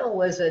Okay. Quail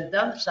was a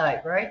dump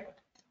site, right?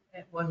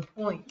 At one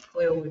point,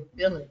 Quailwood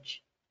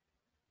Village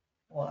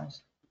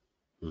was.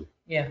 Hmm.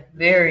 Yeah,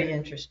 very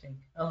interesting.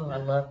 Oh, I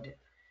loved it.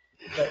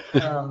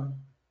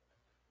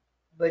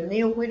 But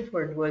Neil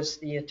Whitford was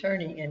the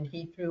attorney, and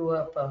he drew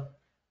up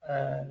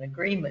an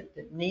agreement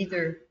that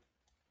neither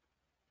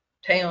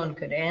town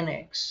could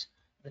annex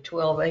the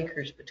 12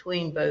 acres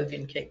between Bogue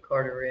and Cape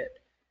Carteret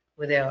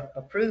without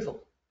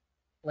approval,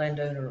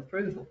 landowner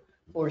approval.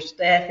 Of course,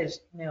 that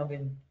has now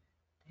been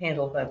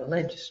handled by the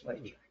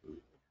legislature.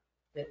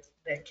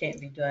 That can't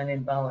be done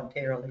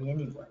involuntarily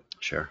anyway.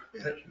 Sure.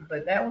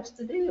 But that was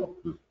the deal.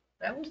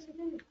 That was the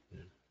deal.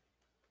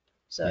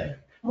 So.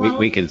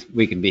 We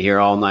can be here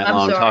all night I'm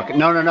long sorry. talking.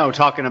 No,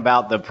 talking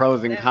about the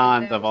pros and That-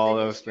 cons that of was all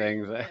the those history.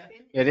 things.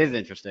 Yeah. It is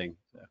interesting.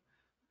 So.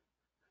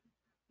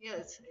 Yeah,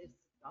 it's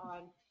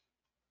odd.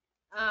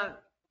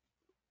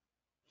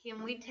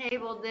 Can we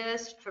table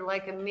this for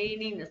like a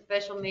meeting, a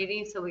special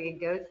meeting, so we can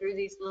go through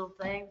these little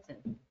things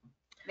and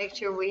make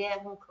sure we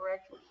have them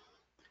correctly?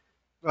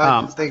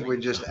 I think we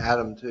just add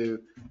them to,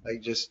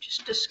 like, just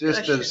to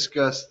discussion.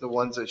 discuss the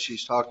ones that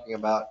she's talking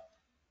about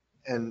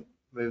and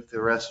move the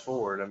rest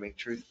forward. I mean,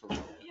 truthfully.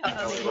 Yeah,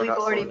 I mean, We're we've not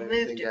already slowing moved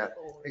anything it down.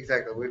 forward.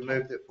 Exactly. We've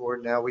moved it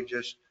forward. Now we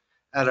just,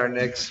 at our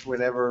next,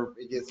 whenever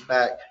it gets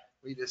back,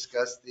 we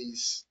discuss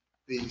these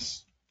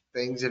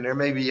things, and there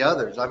may be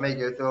others. I may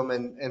go through them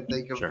and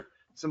think of Sure.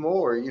 some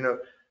more, you know.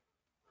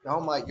 Y'all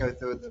might go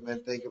through them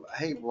and think of,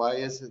 hey, why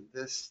isn't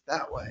this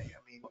that way?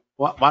 I mean,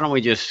 Why don't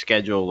we just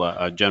schedule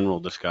a general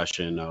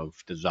discussion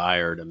of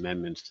desired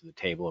amendments to the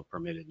table of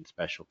permitted and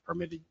special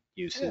permitted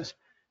uses?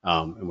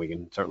 And we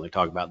can certainly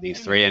talk about these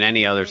three and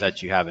any others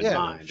that you have in yeah,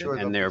 mind. sure.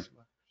 And they're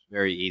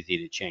very easy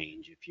to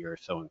change if you're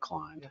so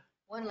inclined.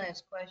 One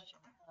last question.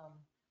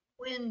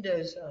 When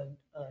does a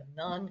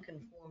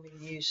non-conforming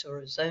use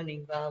or a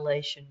zoning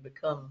violation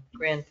become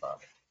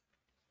grandfathered?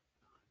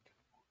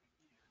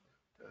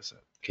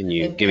 Can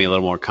you give me a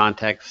little more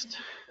context?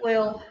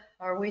 Well,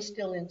 are we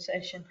still in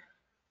session?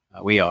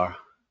 We are.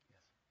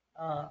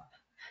 I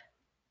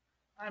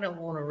don't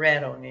want to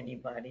rat on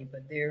anybody,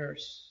 but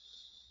there's.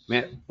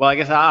 Well, I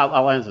guess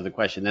I'll answer the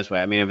question this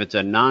way. I mean, if it's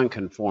a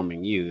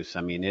non-conforming use,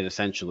 I mean, it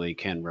essentially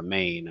can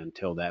remain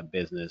until that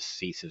business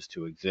ceases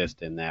to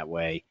exist in that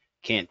way.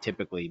 Can't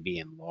typically be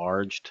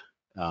enlarged,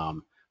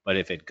 but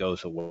if it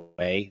goes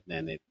away,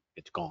 then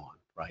it's gone,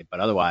 right?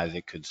 But otherwise,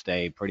 it could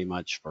stay pretty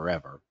much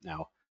forever.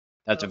 Now,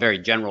 that's a very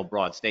general,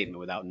 broad statement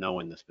without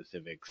knowing the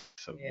specifics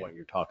of what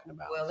you're talking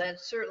about. Well, that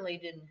certainly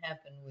didn't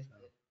happen with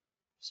the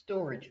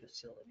storage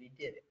facility,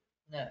 did it?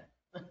 No.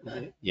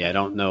 Yeah, I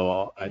don't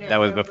know. That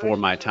was before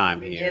my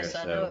time here. Yes,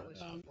 I know So, it was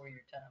before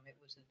your time. It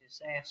was a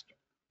disaster.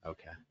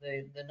 okay.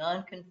 The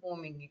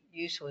non-conforming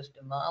use was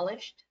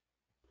demolished,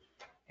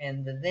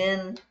 and the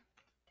then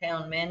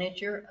town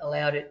manager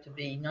allowed it to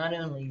be not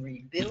only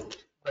rebuilt,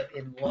 but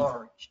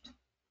enlarged.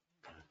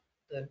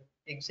 The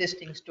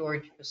existing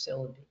storage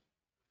facility.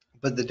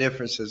 But the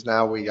difference is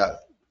now we got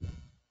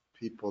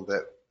people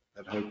that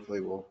hopefully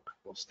will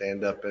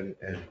stand up and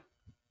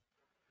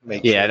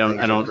make sure Yeah, I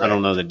things are don't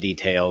correct. know the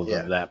details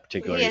Yeah. of that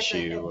particular He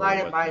hasn't issue.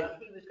 invited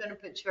he was gonna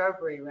put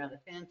shrubbery around the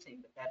fencing,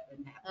 but that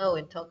didn't happen. Oh,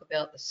 and talk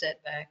about the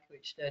setback,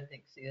 which doesn't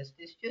exist.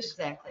 It's just,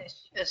 Exactly.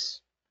 it's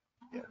just.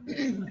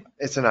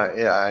 It's an,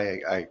 yeah, I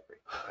agree.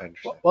 I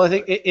understand. Well, I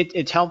think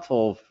it's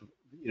helpful.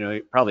 You know,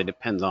 it probably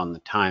depends on the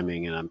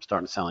timing, and I'm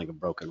starting to sound like a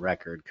broken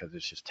record because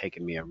it's just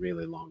taken me a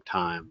really long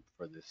time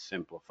for this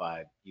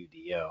simplified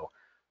UDO.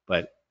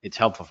 But it's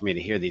helpful for me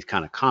to hear these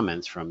kind of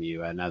comments from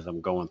you, and as I'm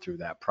going through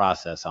that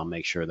process, I'll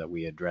make sure that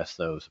we address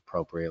those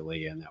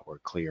appropriately and that we're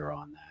clear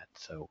on that.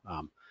 So,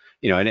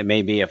 you know, and it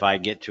may be if I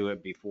get to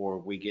it before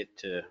we get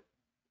to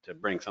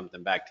bring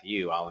something back to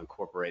you, I'll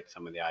incorporate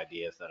some of the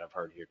ideas that I've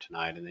heard here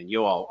tonight, and then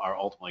you all are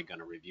ultimately going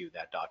to review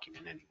that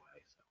document anyway.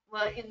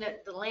 Well, in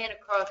the land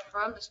across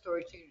from the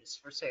storage units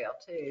for sale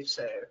too,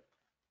 so,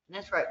 and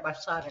that's right by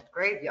side of the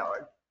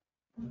graveyard.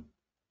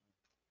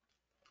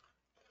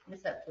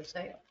 Is that for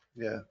sale?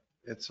 Yeah,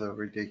 it's a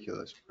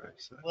ridiculous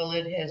price. Well,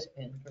 it has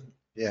been for.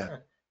 Yeah,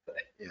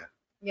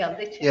 Yeah,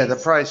 they yeah, the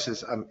changed. price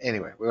is,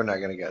 anyway, we're not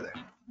gonna go there.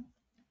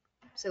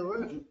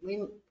 So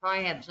we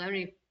probably have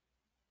zoning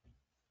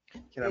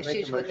Can I make a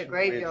issues with the motion?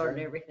 graveyard and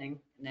We adjourn? everything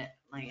in that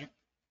land.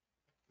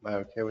 Am I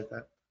okay with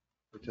that?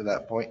 We're to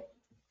that point?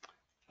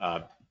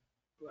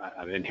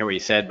 I didn't hear what you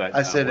said, but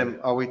I said,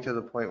 are we to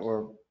the point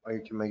where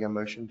you can make a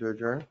motion to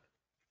adjourn?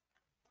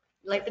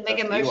 Like to make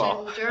a Up to you motion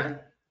all. to adjourn?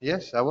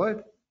 Yes, I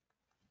would.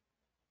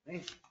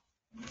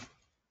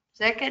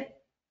 Second?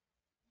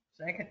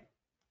 Second.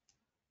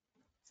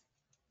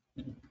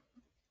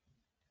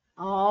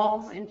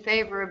 All in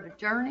favor of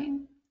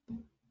adjourning?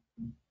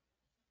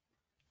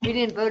 We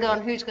didn't vote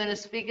on who's going to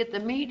speak at the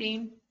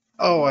meeting.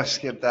 Oh, I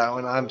skipped that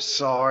one. I'm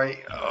sorry.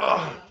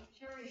 Oh.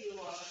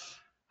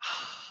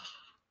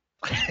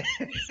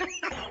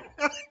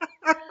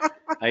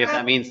 I guess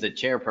that means the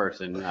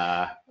chairperson.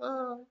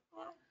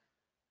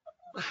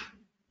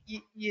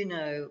 You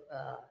know,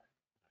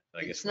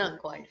 I guess it's not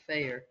quite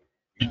fair.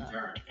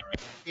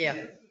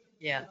 Yeah,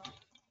 yeah.